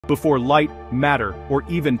Before light, matter, or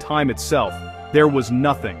even time itself, there was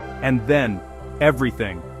nothing, and then,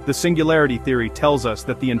 everything. The Singularity Theory tells us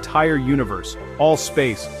that the entire universe, all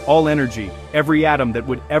space, all energy, every atom that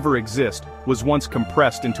would ever exist, was once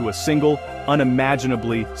compressed into a single,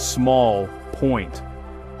 unimaginably small point.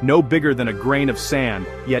 No bigger than a grain of sand,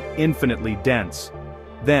 yet infinitely dense.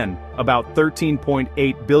 Then, about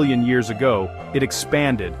 13.8 billion years ago, it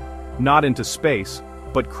expanded, not into space,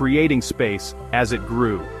 but creating space as it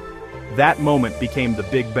grew. That moment became the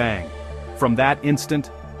Big Bang. From that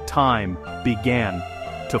instant, time began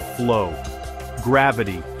to flow.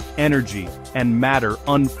 Gravity, energy, and matter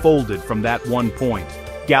unfolded from that one point.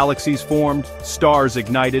 Galaxies formed, stars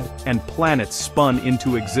ignited, and planets spun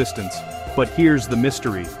into existence. But here's the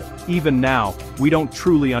mystery. Even now, we don't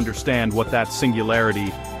truly understand what that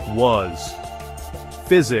singularity was.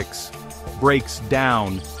 Physics breaks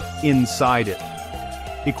down inside it.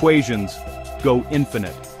 Equations go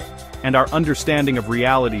infinite. And our understanding of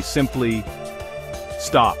reality simply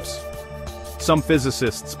stops. Some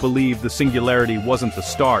physicists believe the singularity wasn't the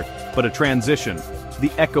start, but a transition,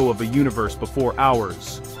 the echo of a universe before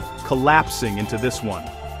ours, collapsing into this one.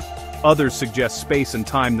 Others suggest space and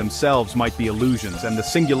time themselves might be illusions, and the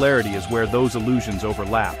singularity is where those illusions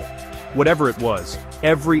overlap. Whatever it was,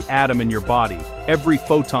 every atom in your body, every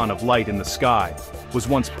photon of light in the sky, was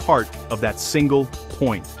once part of that single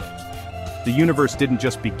point. The universe didn't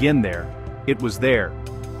just begin there, it was there.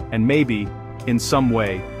 And maybe, in some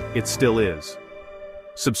way, it still is.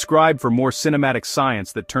 Subscribe for more cinematic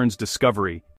science that turns discovery